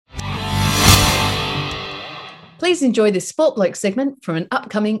Please enjoy this Sport Bloke segment from an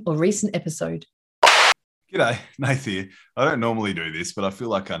upcoming or recent episode. G'day, Nath here. I don't normally do this, but I feel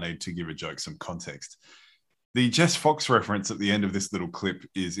like I need to give a joke some context. The Jess Fox reference at the end of this little clip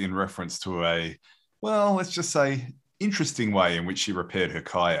is in reference to let's just say, interesting way in which she repaired her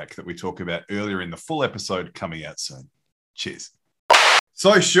kayak that we talk about earlier in the full episode coming out soon. Cheers.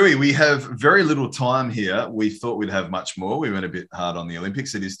 So, Shuey, we have very little time here. We thought we'd have much more. We went a bit hard on the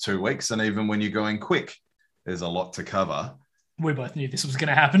Olympics. It is 2 weeks, and even when you're going quick, there's a lot to cover. We both knew this was going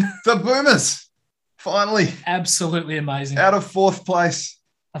to happen. The Boomers, finally. Absolutely amazing. Out of fourth place.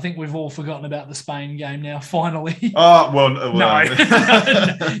 I think we've all forgotten about the Spain game now, finally. Oh, well. No.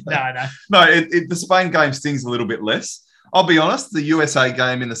 The Spain game stings a little bit less. I'll be honest, the USA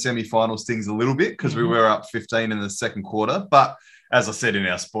game in the semi-final stings a little bit because we were up 15 in the second quarter. But as I said in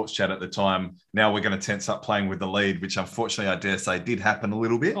our sports chat at the time, now we're going to tense up playing with the lead, which unfortunately, I dare say, did happen a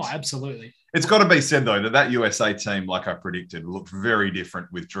little bit. Oh, absolutely. It's got to be said, though, that USA team, like I predicted, looked very different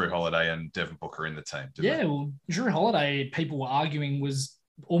with Drew Holiday and Devin Booker in the team. Well, Drew Holiday, people were arguing, was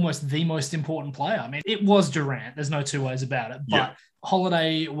almost the most important player. I mean, it was Durant. There's no two ways about it. But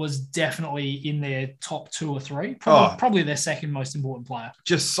Holiday was definitely in their top 2 or 3, probably their second most important player.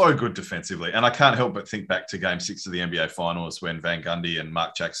 Just so good defensively. And I can't help but think back to Game 6 of the NBA Finals when Van Gundy and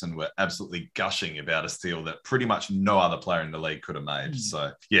Mark Jackson were absolutely gushing about a steal that pretty much no other player in the league could have made.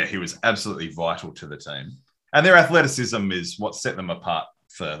 So, yeah, he was absolutely vital to the team. And their athleticism is what set them apart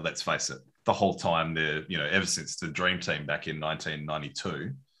for, let's face it, the whole time they're, ever since the Dream Team back in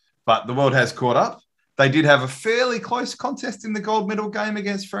 1992. But the world has caught up. They did have a fairly close contest in the gold medal game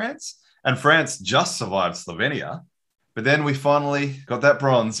against France, and France just survived Slovenia. But then we finally got that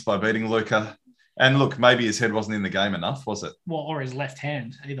bronze by beating Luka. And look, maybe his head wasn't in the game enough, was it? Well, or his left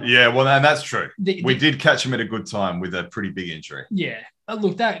hand either. Yeah, well, and that's true. We did catch him at a good time with a pretty big injury. Yeah.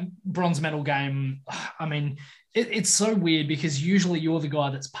 Look, that bronze medal game, I mean, it's so weird because usually you're the guy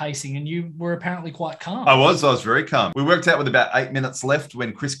that's pacing and you were apparently quite calm. I was very calm. We worked out with about 8 minutes left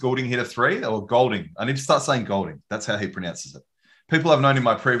when Chris Goulding hit a 3, or Golding. I need to start saying Golding. That's how he pronounces it. People I've known in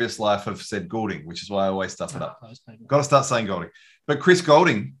my previous life have said Goulding, which is why I always stuff it up. Got to start saying Golding. But Chris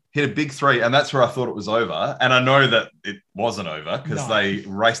Goulding hit a big 3, and that's where I thought it was over. And I know that it wasn't over because they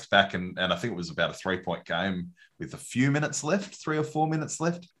raced back, and I think it was about a 3-point game with a few minutes left, 3 or 4 minutes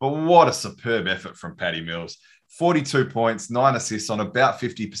left. But what a superb effort from Patty Mills. 42 points, 9 assists on about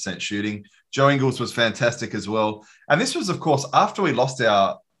 50% shooting. Joe Ingles was fantastic as well. And this was, of course, after we lost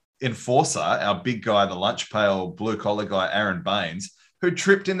our enforcer, our big guy, the lunch pail, blue-collar guy, Aaron Baines, who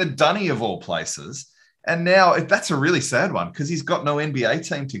tripped in the dunny of all places. And now that's a really sad one because he's got no NBA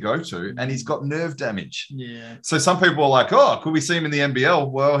team to go to and he's got nerve damage. Yeah. So some people are like, could we see him in the NBL?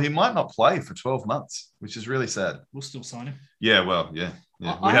 Well, he might not play for 12 months, which is really sad. We'll still sign him. Yeah, well, yeah.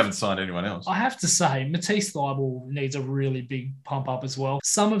 We haven't signed anyone else. I have to say, Matisse Thybulle needs a really big pump up as well.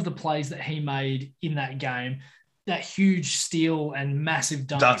 Some of the plays that he made in that game, that huge steal and massive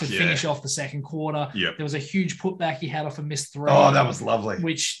dunk to finish off the second quarter. Yep. There was a huge putback he had off a missed 3. Oh, that was lovely.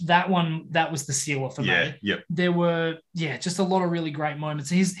 That was the sealer for me. Yep. There were, just a lot of really great moments.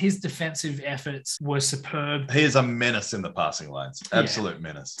 His defensive efforts were superb. He is a menace in the passing lanes. Absolute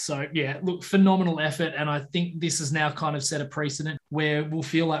menace. So, look, phenomenal effort. And I think this has now kind of set a precedent where we'll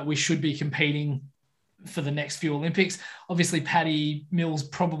feel like we should be competing for the next few Olympics. Obviously, Patty Mills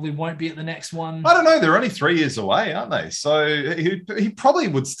probably won't be at the next one. I don't know. They're only 3 years away, aren't they? So he probably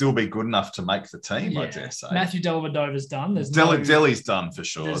would still be good enough to make the team, I dare say. Matthew Dellavedova's done. Delly's done for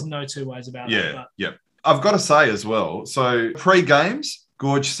sure. There's no two ways about it. Yeah. I've got to say as well, so pre-games,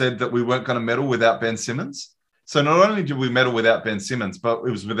 Gorge said that we weren't going to medal without Ben Simmons. So not only did we medal without Ben Simmons, but it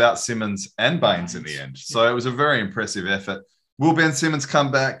was without Simmons and Baines in the end. So it was a very impressive effort. Will Ben Simmons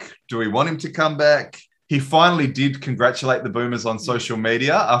come back? Do we want him to come back? He finally did congratulate the Boomers on social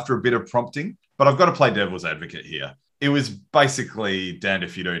media after a bit of prompting, but I've got to play devil's advocate here. It was basically damned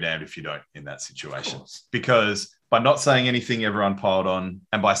if you do, damned if you don't in that situation. Because by not saying anything, everyone piled on,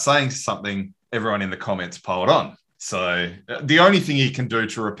 and by saying something, everyone in the comments piled on. So the only thing he can do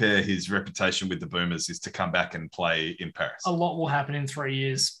to repair his reputation with the Boomers is to come back and play in Paris. A lot will happen in 3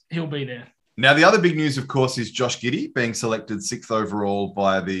 years. He'll be there. Now, the other big news, of course, is Josh Giddey being selected 6th overall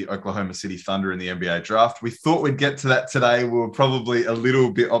by the Oklahoma City Thunder in the NBA draft. We thought we'd get to that today. We were probably a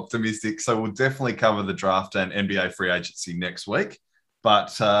little bit optimistic, so we'll definitely cover the draft and NBA free agency next week.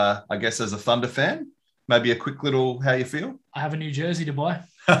 But I guess as a Thunder fan, maybe a quick little how you feel? I have a new jersey to buy.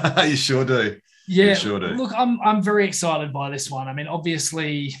 You sure do. Yeah, you sure do. Look, I'm very excited by this one. I mean,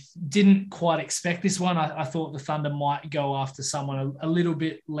 obviously, didn't quite expect this one. I thought the Thunder might go after someone a little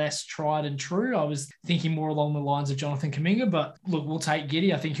bit less tried and true. I was thinking more along the lines of Jonathan Kuminga, but look, we'll take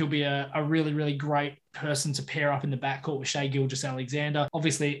Giddey. I think he'll be a really, really great person to pair up in the backcourt with Shai Gilgeous-Alexander.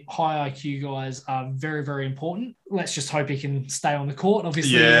 Obviously, high IQ guys are very, very important. Let's just hope he can stay on the court.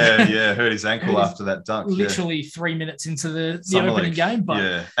 Obviously, hurt his ankle after that dunk. Literally 3 minutes into the opening game.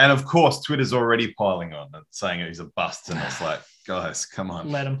 But and of course, Twitter's already piling on and saying he's a bust, and it's like, guys, come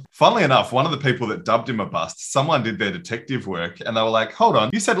on. Let him. Funnily enough, one of the people that dubbed him a bust, someone did their detective work and they were like, hold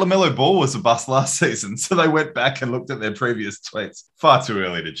on, you said LaMelo Ball was a bust last season. So they went back and looked at their previous tweets. Far too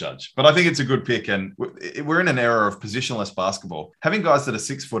early to judge. But I think it's a good pick. And we're in an era of positionless basketball. Having guys that are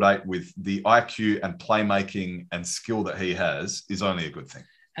 6'8" with the IQ and playmaking and skill that he has is only a good thing.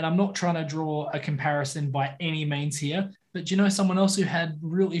 And I'm not trying to draw a comparison by any means here, but do you know someone else who had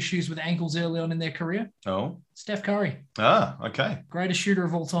real issues with ankles early on in their career? Oh. Steph Curry. Ah, okay. Greatest shooter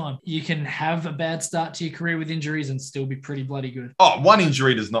of all time. You can have a bad start to your career with injuries and still be pretty bloody good. Oh, one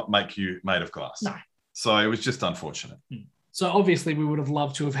injury does not make you made of glass. No. So it was just unfortunate. So obviously we would have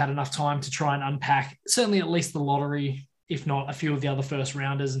loved to have had enough time to try and unpack certainly at least the lottery, if not a few of the other first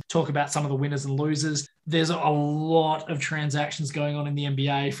rounders, and talk about some of the winners and losers. There's a lot of transactions going on in the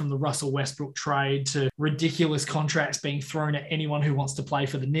NBA, from the Russell Westbrook trade to ridiculous contracts being thrown at anyone who wants to play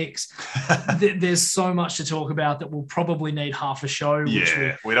for the Knicks. There's so much to talk about that we'll probably need half a show.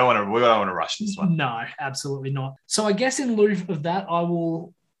 Yeah, we don't want to rush this one. No, absolutely not. So I guess in lieu of that, I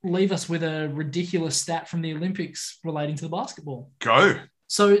will leave us with a ridiculous stat from the Olympics relating to the basketball. Go.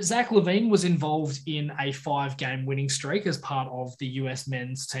 So Zach LaVine was involved in a 5-game winning streak as part of the US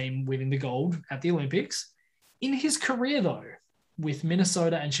men's team winning the gold at the Olympics. In his career, though, with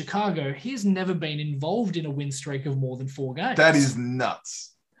Minnesota and Chicago, he has never been involved in a win streak of more than 4 games. That is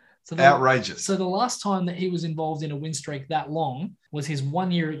nuts. Outrageous. So the last time that he was involved in a win streak that long was his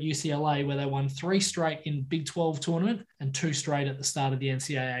 1 year at UCLA, where they won 3 straight in the Big 12 tournament and 2 straight at the start of the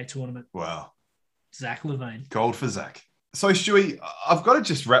NCAA tournament. Wow. Zach LaVine. Gold for Zach. So, Stewie, I've got to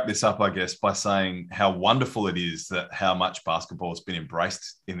just wrap this up, I guess, by saying how wonderful it is that how much basketball has been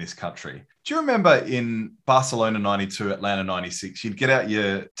embraced in this country. Do you remember in Barcelona 92, Atlanta 96, you'd get out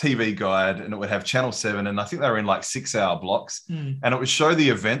your TV guide and it would have Channel 7, and I think they were in like 6-hour blocks, and it would show the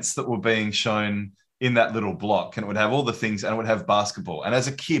events that were being shown in that little block, and it would have all the things, and it would have basketball. And as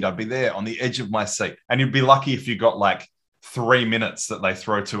a kid, I'd be there on the edge of my seat, and you'd be lucky if you got like 3 minutes that they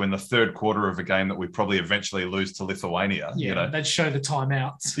throw to in the third quarter of a game that we probably eventually lose to Lithuania. Yeah, you know? They'd show the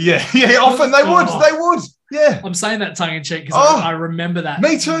timeouts. Yeah, often they would. Yeah. I'm saying that tongue in cheek because I remember that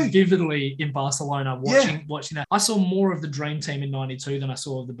me too. Vividly in Barcelona watching that. I saw more of the Dream Team in 92 than I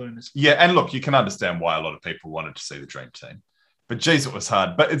saw of the Boomers. Yeah, and look, you can understand why a lot of people wanted to see the Dream Team. But geez, it was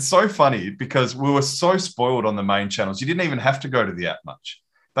hard. But it's so funny because we were so spoiled on the main channels. You didn't even have to go to the app much.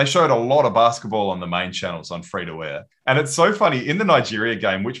 They showed a lot of basketball on the main channels on free-to-air. And it's so funny, in the Nigeria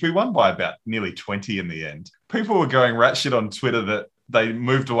game, which we won by about nearly 20 in the end, people were going rat shit on Twitter that they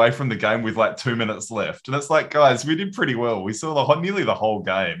moved away from the game with like 2 minutes left. And it's like, guys, we did pretty well. We saw nearly the whole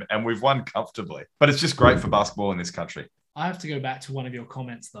game and we've won comfortably. But it's just great for basketball in this country. I have to go back to one of your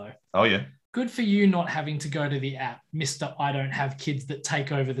comments, though. Oh, yeah. Good for you not having to go to the app, Mr. I don't have kids that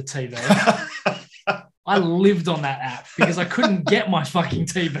take over the TV. I lived on that app because I couldn't get my fucking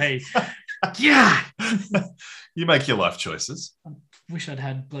TV. Yeah. You make your life choices. I wish I'd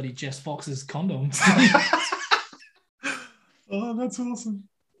had bloody Jess Fox's condoms. Oh, that's awesome.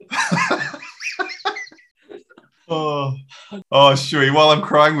 Shuey, while I'm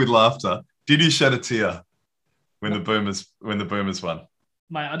crying with laughter, did you shed a tear when the Boomers won?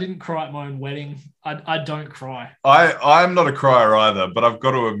 Mate, I didn't cry at my own wedding. I don't cry. I'm not a crier either, but I've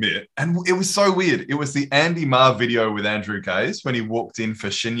got to admit, and it was so weird. It was the Andy Marr video with Andrew Gaze when he walked in for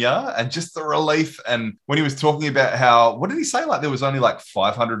Shinya, and just the relief. And when he was talking about how, what did he say? Like there was only like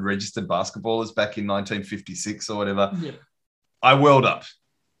 500 registered basketballers back in 1956 or whatever. Yeah. I welled up.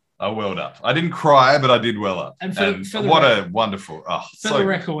 I didn't cry, but I did well up. And for what a wonderful... For the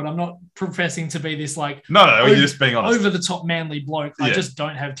record, I'm not professing to be this like... No, you're just being honest. Over-the-top manly bloke. Yeah. I just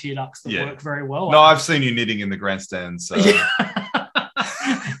don't have tear ducts that work very well. No, I've seen you knitting in the grandstands. So. Yeah.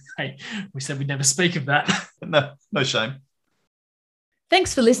 Hey, we said we'd never speak of that. No shame.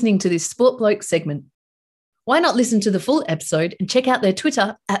 Thanks for listening to this Sport Blokes segment. Why not listen to the full episode and check out their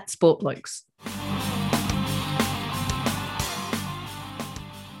Twitter @SportBlokes.